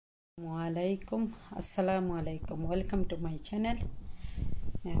Assalamualaikum, assalamualaikum. Welcome to my channel.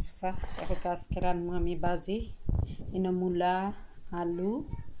 Nafsa, ako kaskeran mami bazi, ino mula, alu,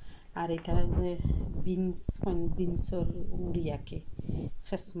 আর এটা যে বিনসর উড়িয়াকে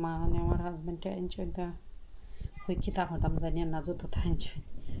খেসমা মানে আমার হাজবেন্ডে আনছেন তা হই কিতা হতাম জানি না যত আনছেন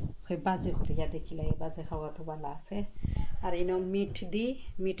হই বাজে করিয়া দেখিলে বাজে খাওয়া তো ভালো আছে আর ইনো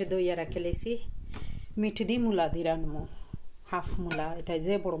মিট দইয়া রাখলেছি মিট দি মুলা দি রানমু হাফ মুলা এটা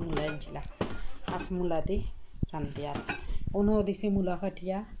যে বড় মুলা আনছিলা হাফ মুলা দি রান্ধি আর অন্য দিছি মুলা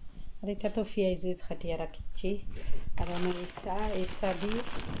কাটিয়া আর এটা তো পেঁয়াজ কাটিয়া রাখিছি আর আমি ইসা দি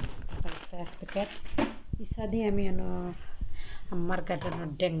ইসা দিয়ে আমি আমার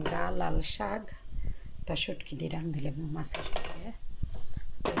গার্ডেনের ডেঙ্গা লাল শাক তা শুটকি দিয়ে রাঁধিলে মাছের সাথে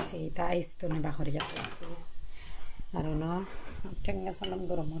সেইটা আইস তো নেবা করিয়া পেয়েছি আর টেঙ্গা সালাম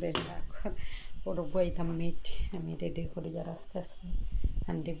গরমের বড় বইতাম মিট আমি রেডি করিয়া আস্তে আস্তে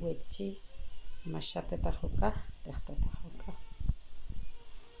রান্ধি বইছি আমার সাথে থাকুকা দেখতে থাকুকা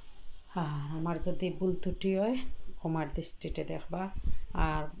আর আমার যদি ভুল ত্রুটি হয় ক্ষমার দৃষ্টিতে দেখবা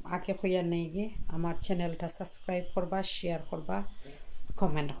আর আগে হইয়া নেই গে আমার চ্যানেলটা সাবস্ক্রাইব করবা শেয়ার করবা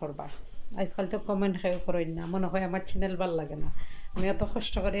কমেন্ট করবা আজকাল তো কমেন্ট কেউ করেন না মনে হয় আমার চ্যানেল ভাল লাগে না আমি অত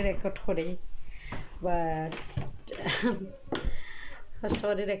কষ্ট করে রেকর্ড করি বাট কষ্ট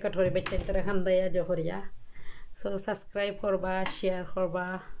করে রেকর্ড করি বেচাইন তোরা খান্দাইয়া জহরিয়া সো সাবস্ক্রাইব করবা শেয়ার করবা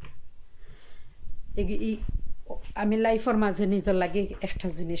আমি লাইফের মাঝে নিজের লাগে একটা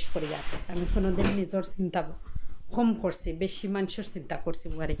জিনিস করি আর আমি কোনোদিন নিজের চিন্তা কম করছি বেশি মানুষের চিন্তা করছি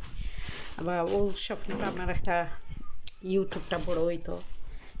বাড়ি আবার ও স্বপ্নটা আমার একটা ইউটিউবটা বড় হইতো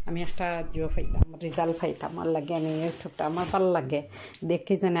আমি একটা পাইতাম রেজাল্ট পাইতাম আর লাগে আমি ইউটিউবটা আমার ভালো লাগে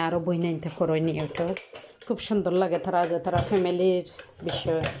দেখি জানে আরও বই নাইতে করইনি ইউটিউব খুব সুন্দর লাগে তারা যে তারা ফ্যামিলির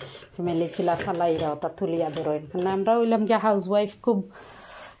বিষয় ফ্যামিলি খিলা চালাইরাও তা তুলিয়া ধরেন মানে আমরা হইলাম গিয়ে হাউস ওয়াইফ খুব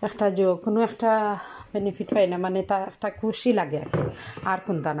একটা কোনো একটা বেনিফিট পাই না মানে তা একটা খুশি লাগে আর কি আর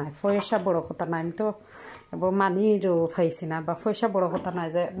কোনটা নাই পয়সা বড় কথা নাই আমি তো মানিরও পাইছি না বা পয়সা বড় কথা নাই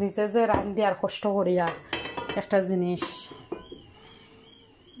যে নিজে যে রান্ধি আর কষ্ট করিয়া একটা জিনিস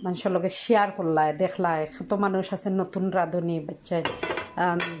মানুষের লগে শেয়ার করলায় দেখলায় কত মানুষ আছে নতুন রাঁধুনি বাচ্চায়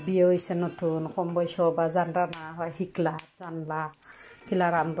বিয়ে হয়েছে নতুন কম বয়স বা জানরা না হয় শিখলা জানলা খিলা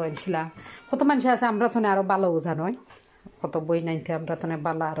রান্ধন খিলা কত মানুষ আছে আমরা তো আরও ভালো জানোই কত বই নাইতে আমরা তো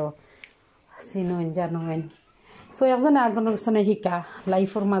ভালো আরও চিনোইন জানোইন সো একজনে আরেকজনের পিছনে শিকা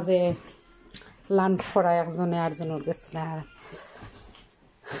লাইফের মাঝে লার্ন করা একজনে আরেকজনের গেছে আর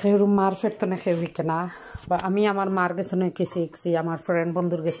সেও মার ফেরতনে সেও শিখে না বা আমি আমার মার গেছনে শিখছি আমার ফ্রেন্ড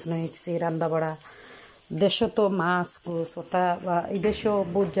বন্ধুর গেছনে শিখছি রান্না বাড়া দেশও তো মাছ কুচ ওটা বা এই দেশেও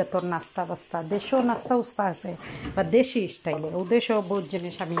বহুত জাতর নাস্তা বাস্তা দেশেও নাস্তা উস্তা আছে বা দেশি স্টাইলে ও দেশেও বহুত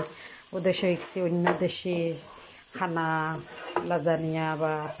জিনিস আমি ও দেশে শিখছি অন্য দেশি খানা লাজানিয়া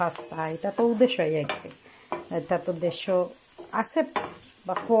বা পাস্তা এটা তো উদ্দেশ্যই শিখছি এটা তো দেশও আছে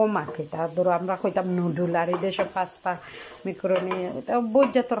বা কম আর কি তা ধরো আমরা কইতাম নুডুল আর এই দেশও পাস্তা মিক্রোনি এটা বহুত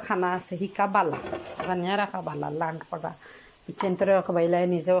জাতর খানা আছে শিকা বালা জানিয়া রাখা বালা লার্ন করা চিন্তরে খাইলাই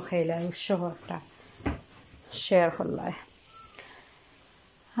নিজেও খাইলাই উৎসব একটা শেয়ার করলাই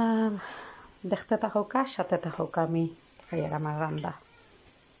আর দেখতে থাকুক সাথে থাকুক আমি খাইয়ার আমার রান্না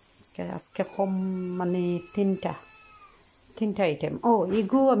আজকে কম মানে তিনটা আইটেম ও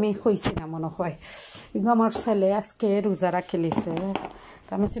ইগু আমি কইছি না মনে হয় ইগু আমার ছেলে আজকে রোজা রাখিলিছে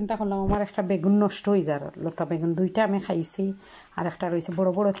আমি চিন্তা করলাম আমার একটা বেগুন নষ্ট হয়ে যার লতা বেগুন দুইটা আমি খাইছি আর একটা রয়েছে বড়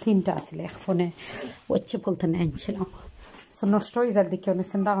বড় তিনটা আসলে এক ফোনে হচ্ছে বলতে আনছিলাম সো নষ্ট হয়ে যার দিকে আমি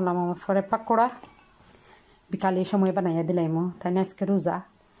চিন্তা করলাম আমার পরে পাকোড়া বিকালে সময় বানাইয়া দিলাম তাই না আজকে রোজা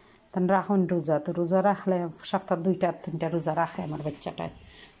তাই রাখুন রোজা তো রোজা রাখলে সপ্তাহ দুইটা তিনটা রোজা রাখে আমার বাচ্চাটায়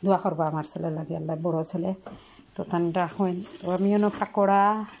দোয়া করবা আমার ছেলে লাগে আল্লাহ বড় ছেলে তো তান রাখুন তো আমি পাকোড়া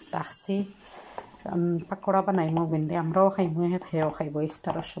রাখছি পাকোড়া বানাইমো বিন্দে আমরাও খাইমো সেও খাইব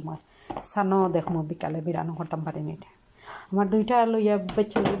ইফতারের সময় সানো দেখমো বিকালে বিরানো করতাম পারি না আমার দুইটা লইয়া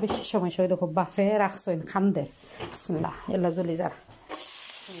বাচ্চা বেশি সময় সই দেখো বাফে রাখছেন খান্দে বিসমিল্লাহ এলা জ্বলি যার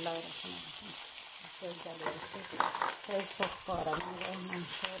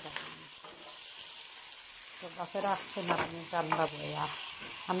বাফে রাখছেন আর আমি রান্না বইয়া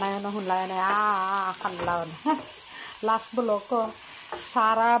আনায় শুনলাই নাই খান্লাও লাস্ট ব্লক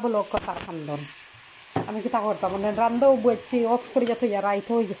সারা ব্লক তার খান্দন আমি কিতা করতাম মানে রান্ধেও বইছি অফ করি যাতে রাইত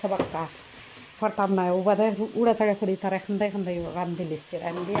হয়ে গেছে বাক্কা করতাম না ও বাদে উড়া থাকা করি তার এখান রান্ধি লিখছি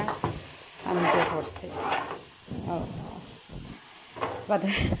রান্ধিয়া আমি করছি বাদে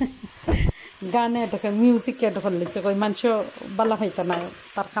গানে ঢোকে মিউজিকে ঢোকন লিছে কই মানুষও বালা পাইতা না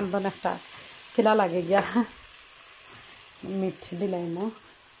তার খান্দন একটা খিলা লাগে গিয়া মিঠ দিলাই না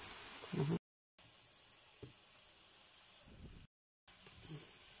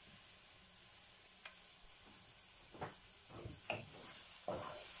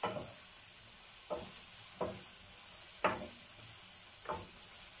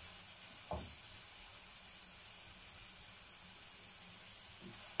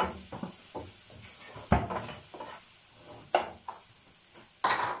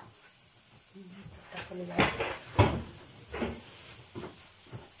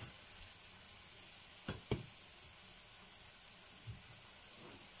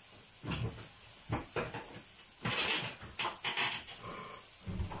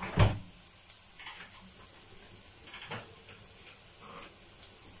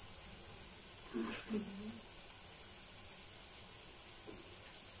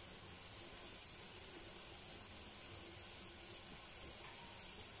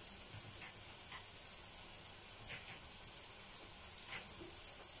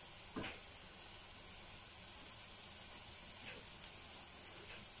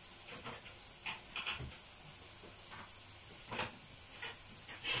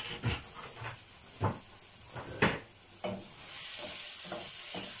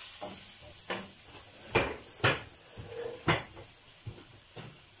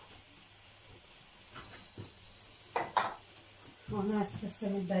আস্তে আস্তে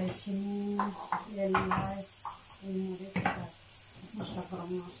আমি দারচিনি, এলাচ, মরিচ, মশলা,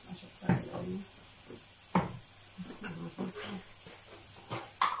 গরম মশলা সব দিলাম।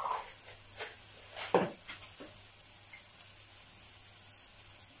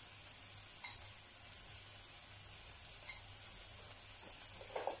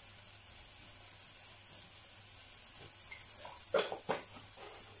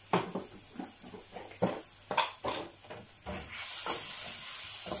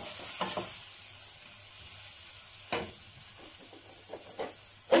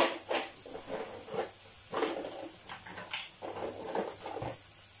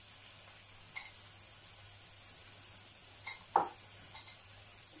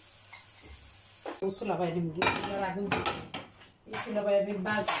 Usulah bayar ni mungkin, kalau aku usulah bayar ni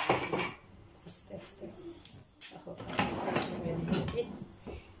baju, aste, aku usulah bayar ni mungkin,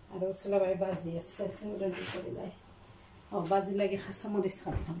 ada usulah bayar baju, aste, udah dikorilai, oh baju lagi khas mau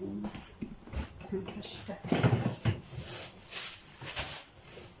diskatkan, first.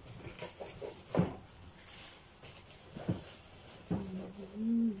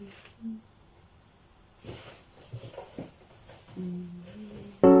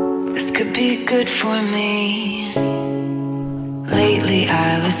 Could be good for me. Lately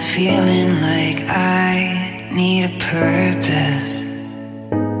I was feeling like I need a purpose,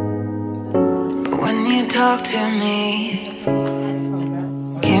 but when you talk to me,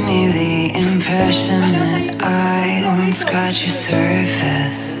 give me the impression that I won't scratch your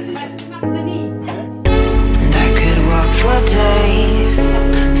surface. And I could walk for days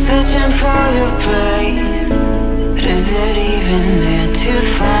searching for your praise, but is it even there to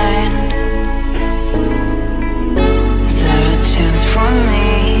find? Chance for me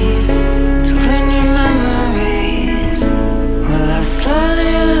to learn your memories. Will I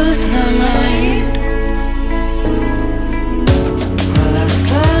slowly lose my mind? Will I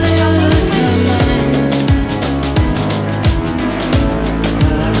slowly lose my mind?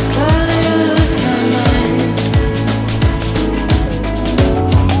 Will I slowly lose my mind?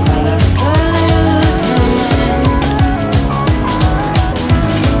 Will I slowly lose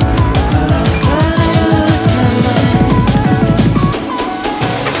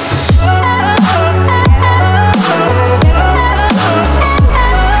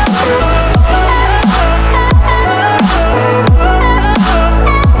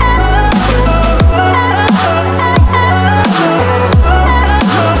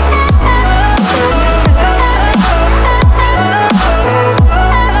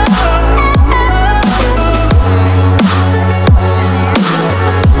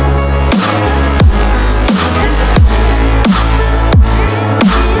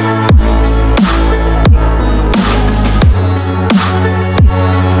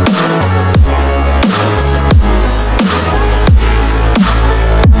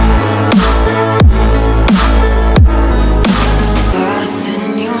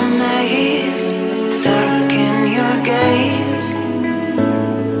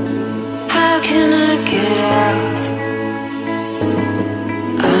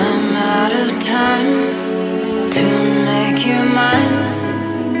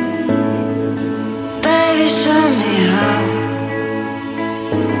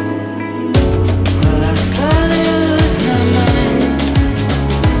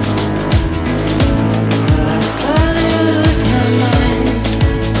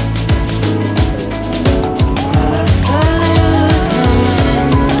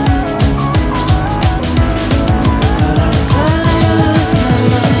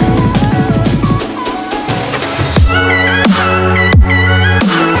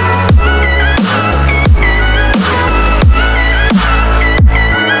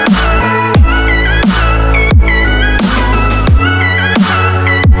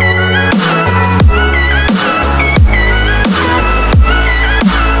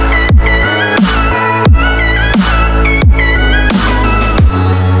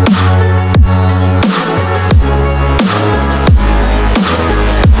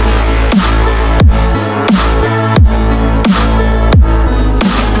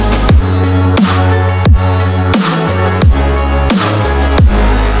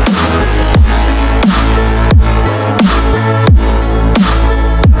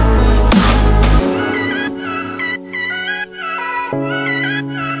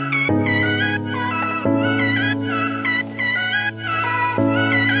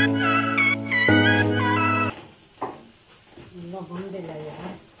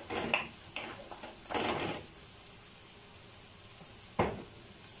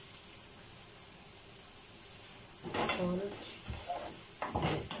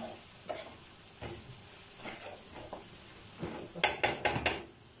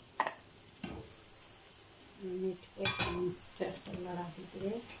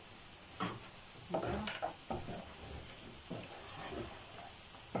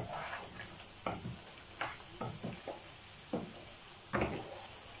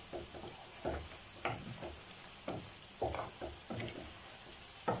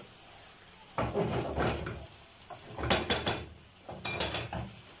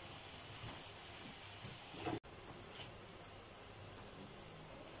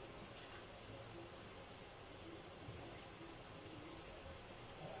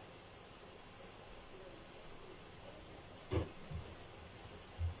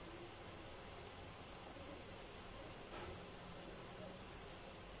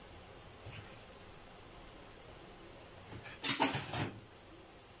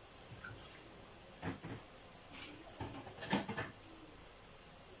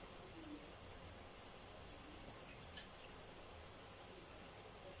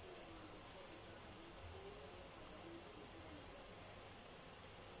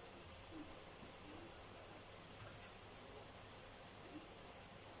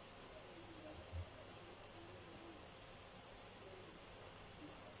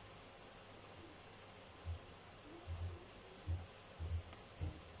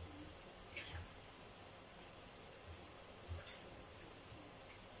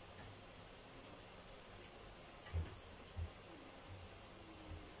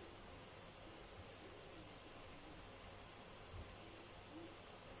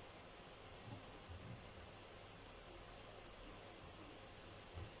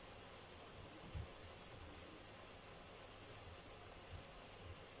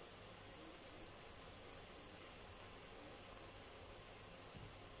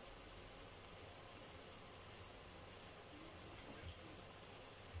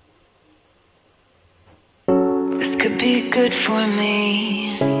could be good for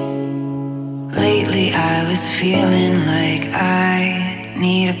me. Lately I was feeling like I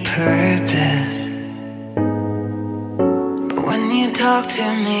need a purpose. But when you talk to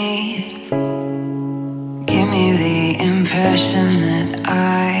me, give me the impression that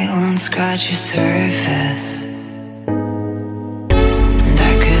I won't scratch your surface. And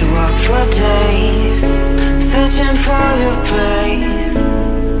I could walk for days, searching for your praise.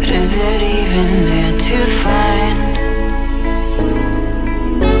 But is it even there to find?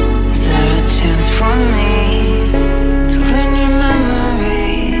 Is there a chance for me to learn your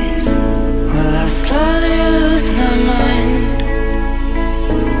memories? Will I slowly lose my mind?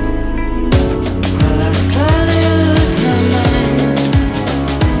 Will I slowly lose my mind?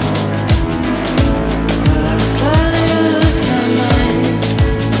 Will I slowly lose my mind?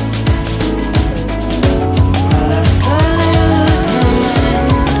 Will I slowly lose my mind?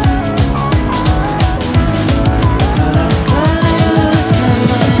 Will I slowly lose my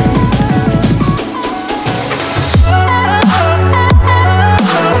mind?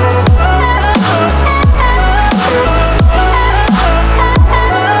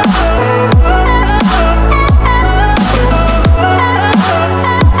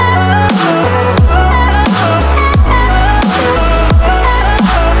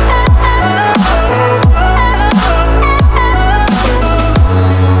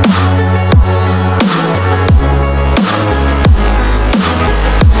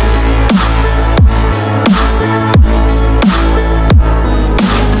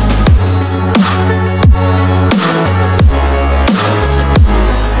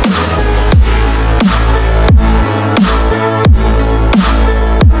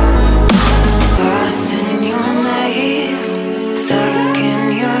 Lost in your maze, stuck in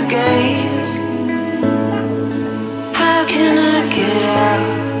your gaze. How can I get out?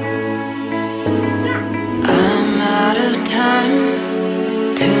 I'm out of time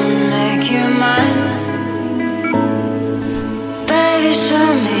to make you mine. Baby, show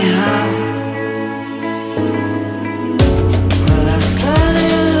me how. Will I slowly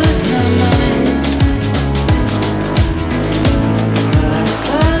lose my mind? Will I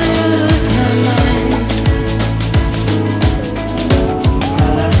slowly lose my mind?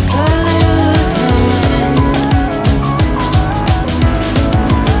 Will I slowly lose my mind?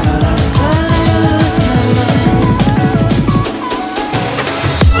 Will I slowly lose my mind?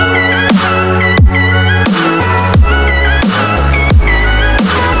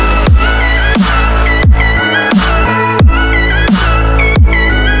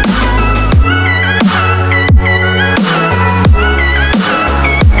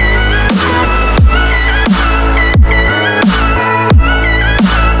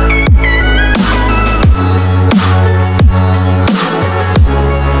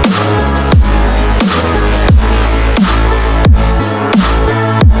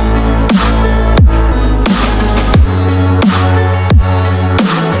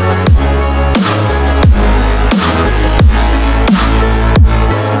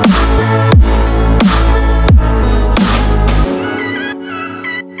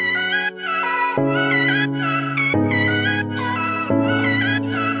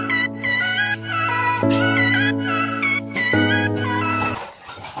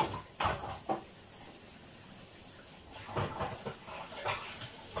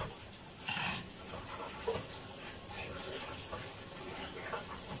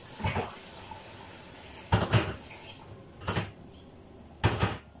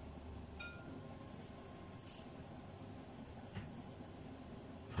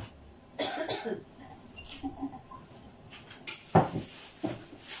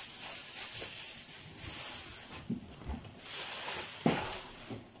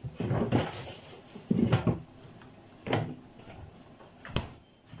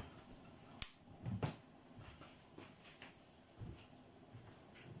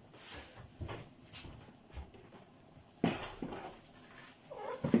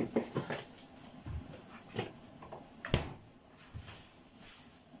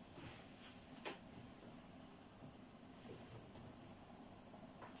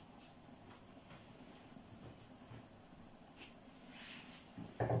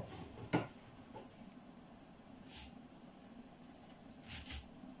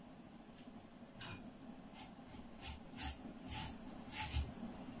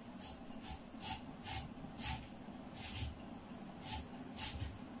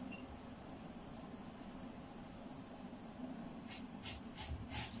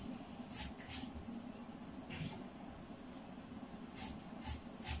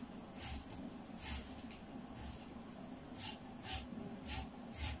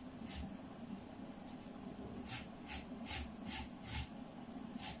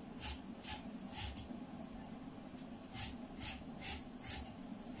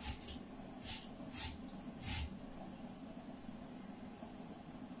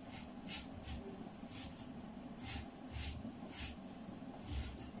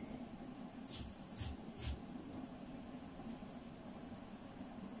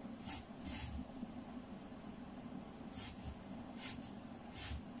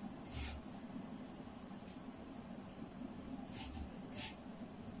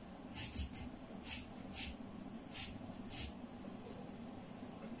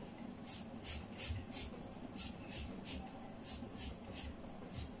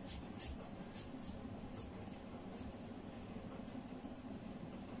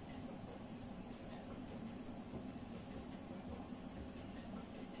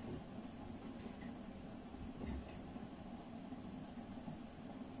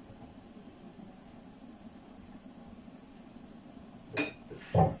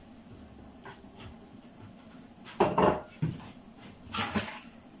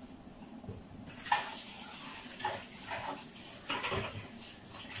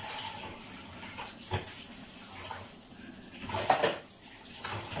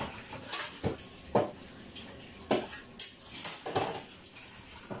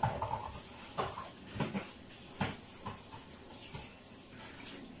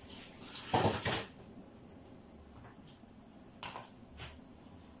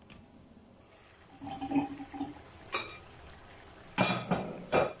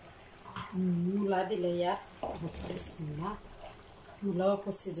 দিলে ইয়ার বিসমিল্লাহ মূলাও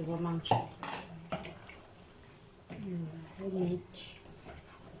কষি যাব মাংস meet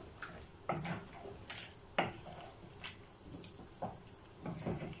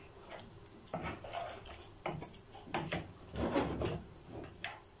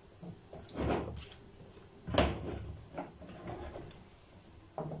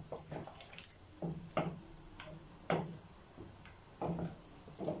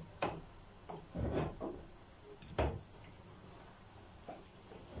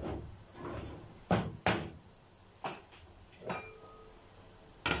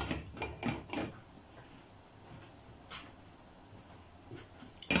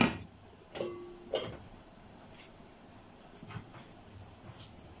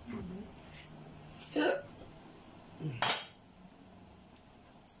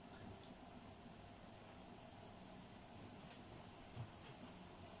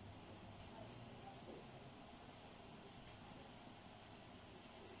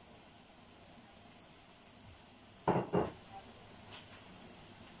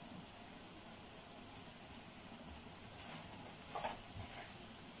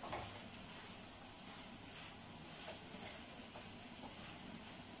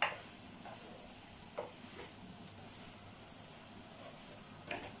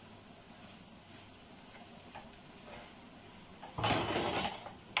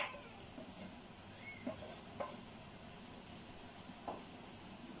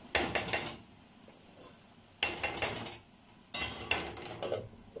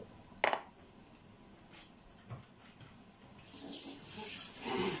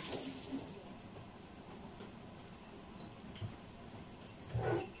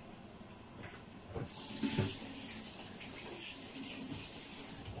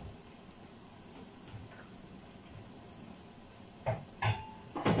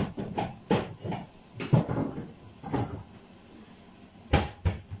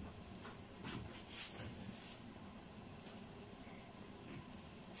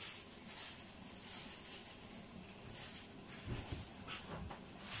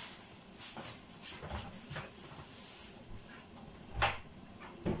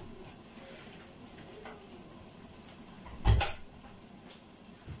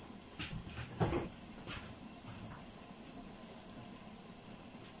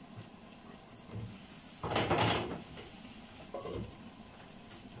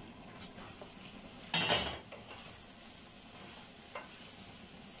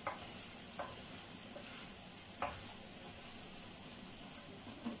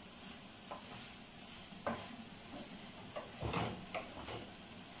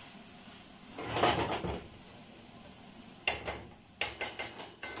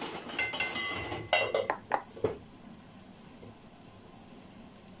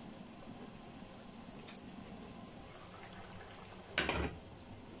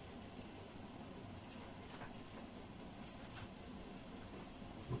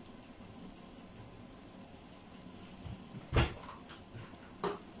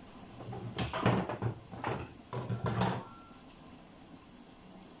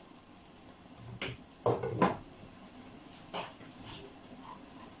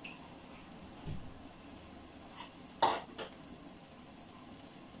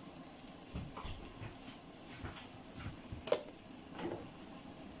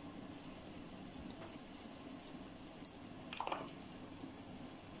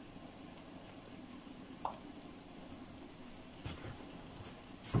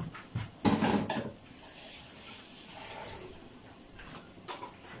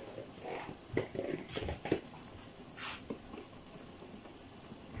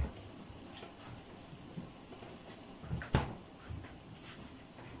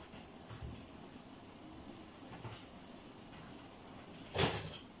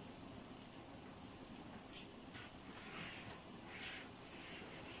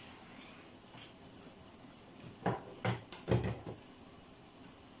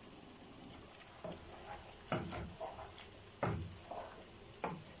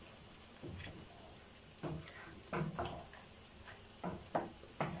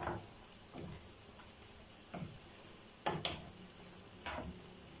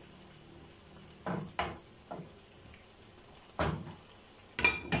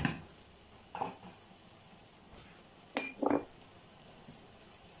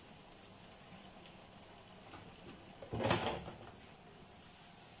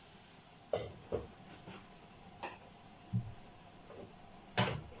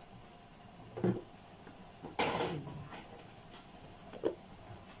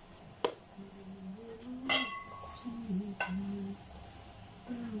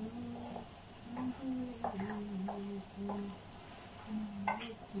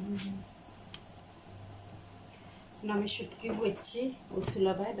আমি শুটকি বইছি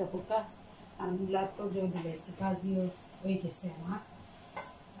উসুলা ভাই দেখো কা আর মুলা তো জল দিয়েছি ভাজিও হয়ে গেছে আমার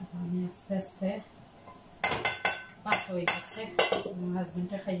আমি আস্তে আস্তে পাক হয়ে গেছে আমার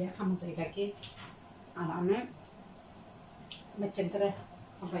হাজবেন্ডে খাইয়া খামো জায়গাকে আর আমি বাচ্চাদের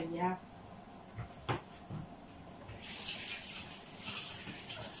খাবাইয়া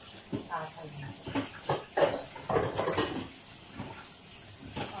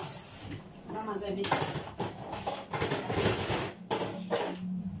মাঝে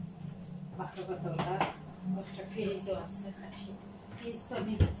বাচ্চা কথা একটা ফ্রিজও আছে খাচ্ছি ফ্রিজ তো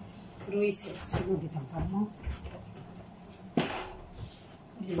আমি রয়েছে সেগুলো দিতাম পারবো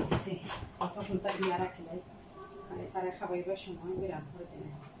রয়েছে তখন তার নিয়ে রাখলে তারা খাবাইবার সময় বিরাম করে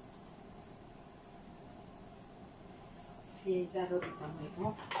দেবে ফ্রিজ আরও দিতাম হইব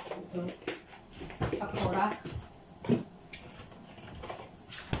পাকোড়া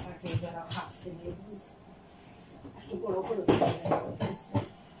ফ্রিজ আরও হাফ দিয়ে দিয়েছি একটু বড় করে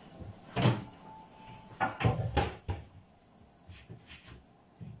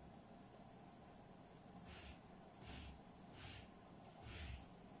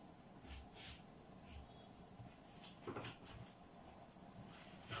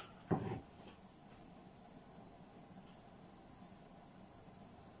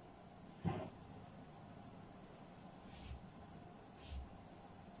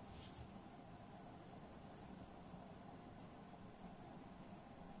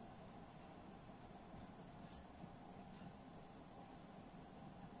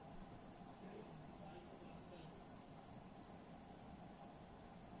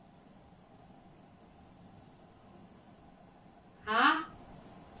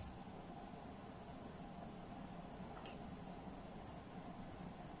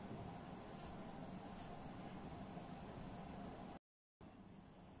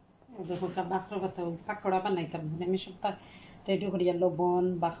দেখো বাখর পাতা পাকোড়া বানাইতাম আমি সপ্তা রেডি করিয়া লবণ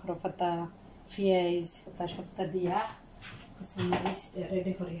বাখর পাতা পেঁয়াজ পাতা সপ্তাহ দিয়া কাঁচামরিচ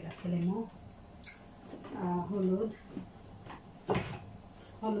রেডি করিয়া রাখলাম হলুদ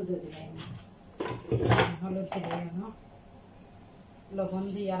হলুদও দিলাম হলুদ দিলাম লবণ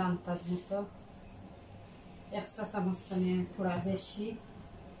দিয়া আন্দাজ মতো 1 চা চামচ মানে থোড়া বেশি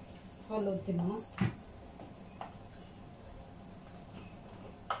হলুদ দিব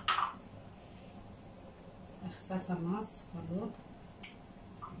চা চামচ হলুদ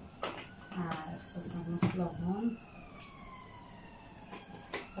আর 1 চা চামচ লবণ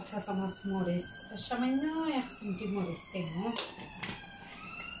 1 চা চামচ মরিচ সামান্য 1 চিমটি মরিচ দেব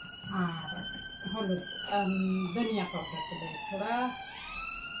আর হলুদ ধনিয়া পাউডার দেব থোড়া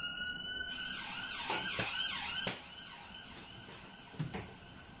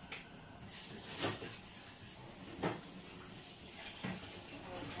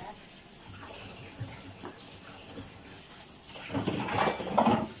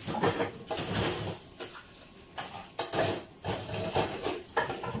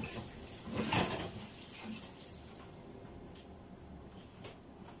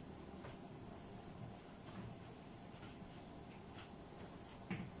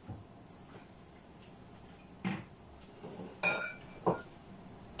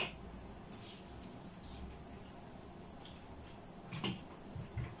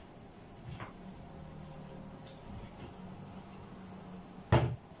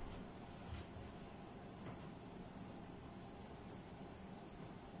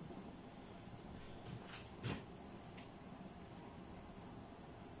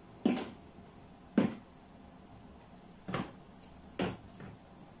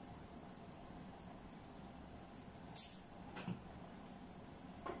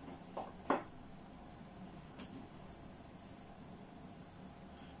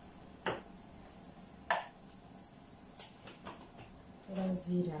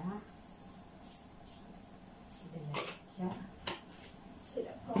জিরা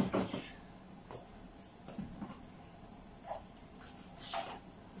জিরা পাউডার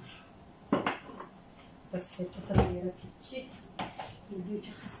সেটা দিয়ে রাখছি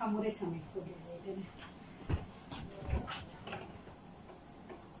দুইটা কাঁচামরিচ আমি করে দিই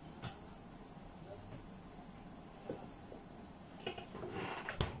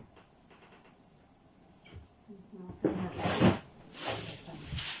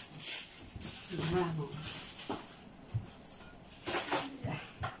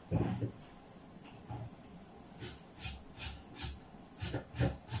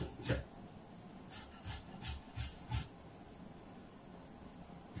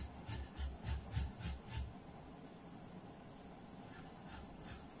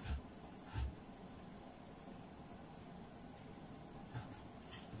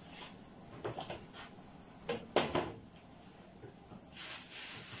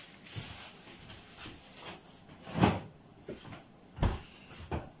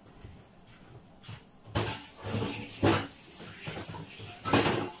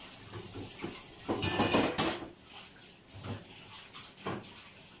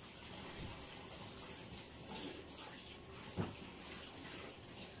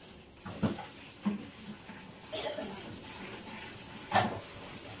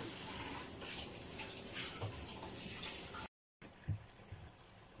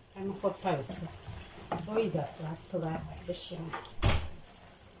উপরটা হয়েছে ওই যাতো আর থোড়া বেশি না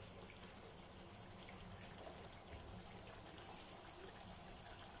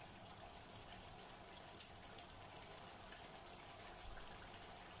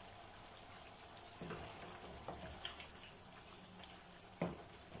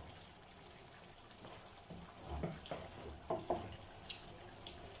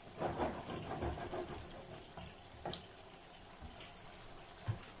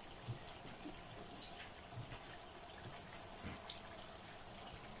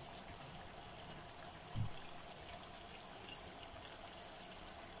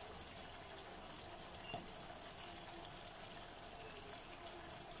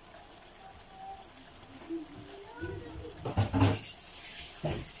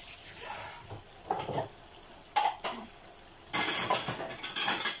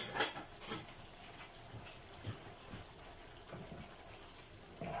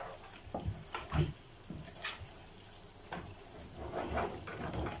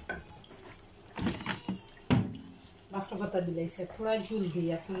পাতা দিলাইছে পুরা ঝুল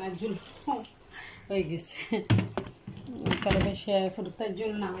দিয়ে আপনার ঝুল হয়ে গেছে তাহলে বেশি ফুরতা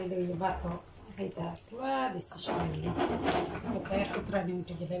ঝুল না হইলে ভাত এটা পুরা দিচ্ছি সামান্য ওকে উতরানি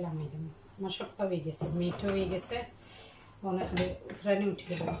উঠে গেলে নামাই দেবো আমার শক্ত হয়ে গেছে মিঠো হয়ে গেছে অনেক উতরানি উঠে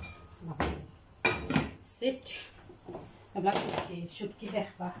গেল সিট এবার শুটকি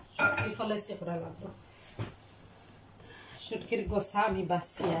দেখবা শুটকি ফলাইছে করা লাগবে শুটকির গোসা আমি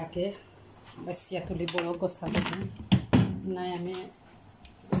বাসছি আগে বাসিয়া তুলি বড় গোসা দেবেন নাই আমি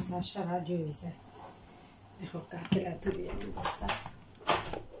গোসা সারা হয়ে যায় দেখো কাকেলা তুলি আমি গোসা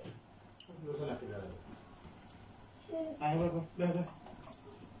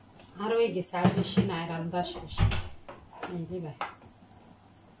আর হয়ে গেছে আর বেশি নাই রান্না শেষ এই দিবা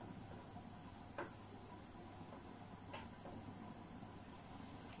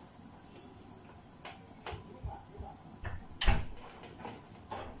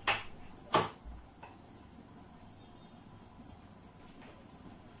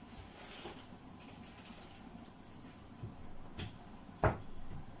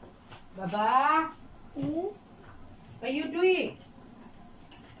Baba, what are you doing?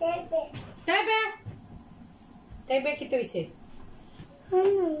 Tebe kita isi.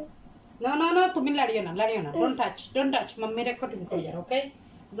 No, tu min lariyo na. Don't touch. Mummy recording ko yar, okay?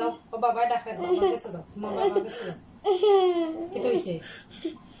 Zao, Baba dah khair. Baba kesa zao. Mama Baba kesa zao. Kita isi.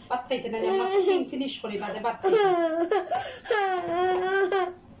 Bat khai tena niya cooking finish kori bade bat khai.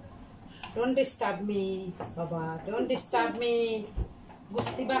 Don't disturb me, Baba. Don't disturb me.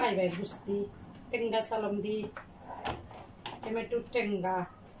 Gusti ba kay gusti tenga salam di tomato tenga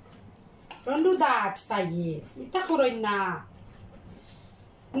don't do that Saif ita koroy na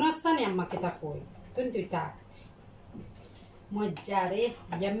nasta ni amma kita koy don't do that mojare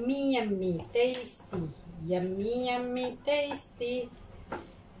yummy tasty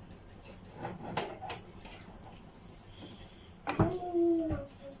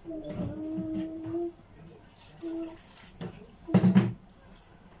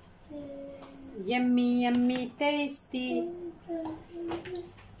Yummy, tasty.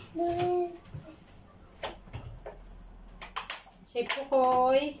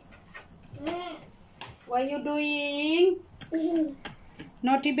 Chepokoy. What are you doing?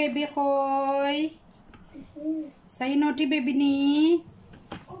 Naughty baby koy. Say naughty baby ni.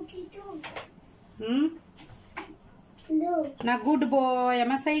 No. Na good boy.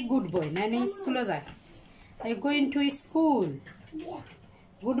 Ama say good boy. Nani school jay. Are you going to school? Yeah.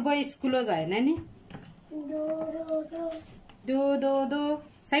 Good boy school jay nani? Do.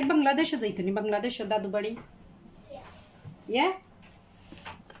 Say Bangladesh jayto ni Bangladesh dadu badi. Yeah.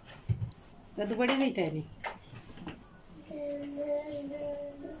 Dadu badi jayta ni.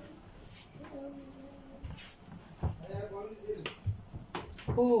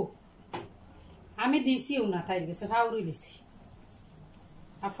 Oh. আমি দিছি না তাই গেছে ফাউরি দিছি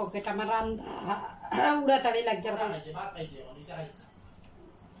আ ফকেট আমার উড়া তাড়ি লাগ যাবে আমার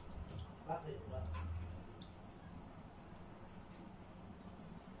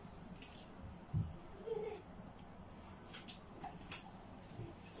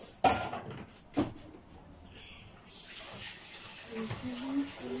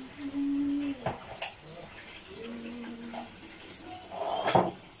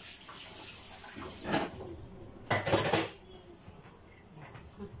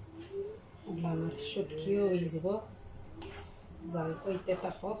শুটকিও হয়ে যাব জাল কইতে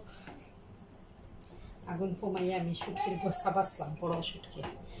থাকক আগুন কমাইয়া আমি শুটকির গোসা বাসলাম বড় শুটকি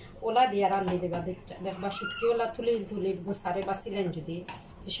ওলা দিয়া রান্ধি দেবা দেখবা শুটকি ওলা তুলে গোসারে বাঁচিলেন যদি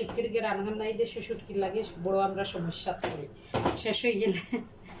শুটকির গে রান্না নাই দেশে শুটকির লাগে বড় আমরা সমস্যা করি শেষ হয়ে গেলে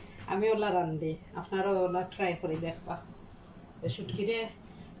আমি ওলা রান্ধি আপনারও ওলা ট্রাই করে দেখবা শুটকিরে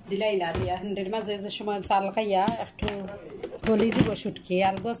দিলাইলা দিয়া হান্ডের মাঝে যে সময় চাল খাইয়া একটু গলি যাব শুটকি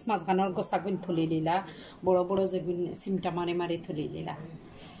আর গছ মাঝখানোর গোছাগুন থলি লিলা বড় বড় যেগুন সিমটা মারি মারি থলি লিলা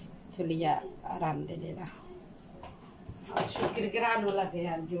থলিয়া রান্ধে লিলা শুটকির গ্রানও লাগে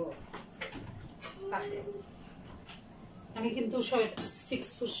আর জো আমি কিন্তু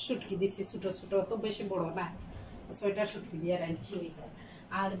 6 ফুট শুটকি দিছি ছোট ছোট তো বেশি বড় না 6টা শুটকি দিয়ে রাঁধছি হয়ে যায়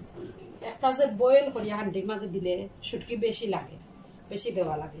আর একটা যে বয়েল করিয়া হান্ডির মাঝে দিলে শুটকি বেশি লাগে বেশি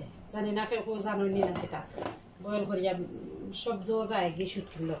দেওয়া লাগে জানি না কেউ জানো নি না এটা বয়েল করিয়া সবজ যায় গিয়ে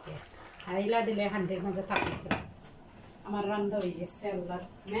শুটকির লোকে আইলা দিলে হান্ডির মাঝে থাকি আমার রান্না হয়ে গেছে আল্লাহর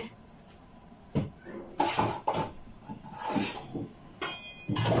মে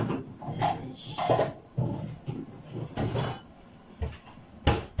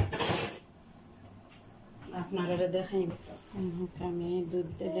আপনারা দেখাই আমি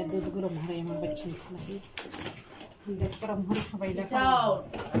দুধ গরম হয়ে আমার বাচ্চা নাকি দুধ গরম হয়ে সবাই দেখা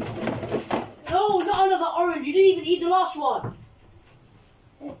No, not another orange. You didn't even eat the last one.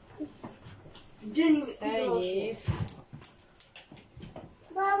 You didn't even eat the last one.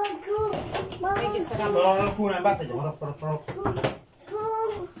 Mama, cool.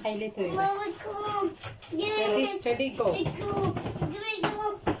 খাইলে তো Mama, cool. Ready, steady, go. Cool. Give me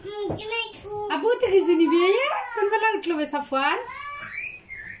cool. Give me cool. Abu তো কিছু নিবি কোন বেলা উঠলো সাফওয়ান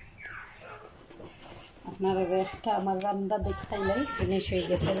আপনারা একটা আমার রান্না দেখাইলাই ফিনিশ হয়ে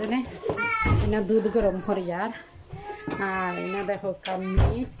গেছে জানে এনা দুধ গরম করিয়ার আর এনা দেখো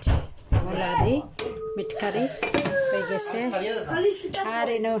কামিট হলাদি মিটকারি হয়ে গেছে আর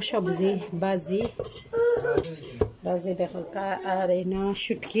এনা সবজি বাজি দেখো আর এনা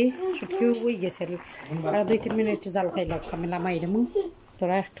শুটকিও হয়ে গেছে আর 2-3 মিনিট জাল খাইলাম কামেলা মাইরমু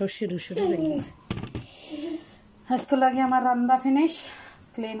তোরা একটু শুরু হয়ে গেছে আজকে লাগে আমার রান্না ফিনিশ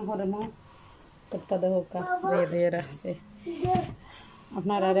ক্লিন করমু তোরটা দেখো কা দিয়ে রাখছে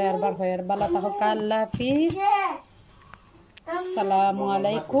আপনারা আর বার হয় আর বালা তাহো আল্লাহ হাফিজ আসসালামু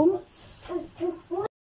আলাইকুম